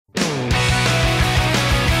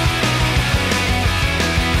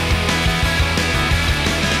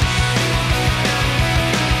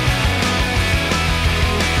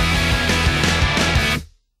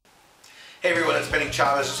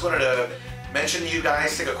Thomas. Just wanted to mention to you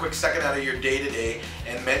guys, take a quick second out of your day-to-day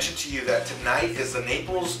and mention to you that tonight is the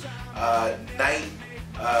Naples Night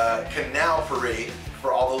Canal Parade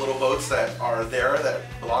for all the little boats that are there that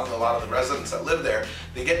belong to a lot of the residents that live there.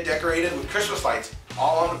 They get decorated with Christmas lights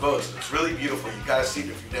all on the boats. It's really beautiful. You've got to see it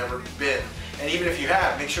if you've never been. And even if you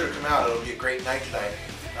have, make sure to come out. It'll be a great night tonight.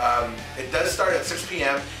 It does start at 6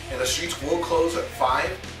 p.m. and the streets will close at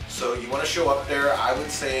 5. So you want to show up there, I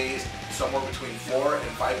would say somewhere between 4 and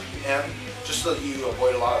 5 p.m. just so that you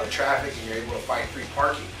avoid a lot of the traffic and you're able to find free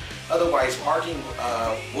parking. Otherwise, parking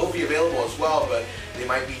will be available as well, but they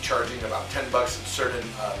might be charging about $10 in certain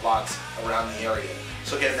lots around the area.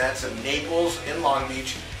 So again, that's in Naples, in Long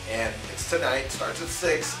Beach, and it's tonight. Starts at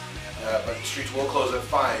 6, but the streets will close at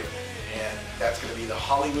 5, and that's going to be the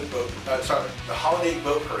Holiday Boat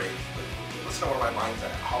Parade. Listen to where my mind's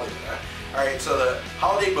at. Hollywood. All right, so the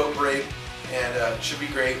Holiday Boat Parade, and it should be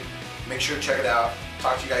great. Make sure to check it out.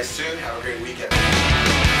 Talk to you guys soon. Have a great weekend.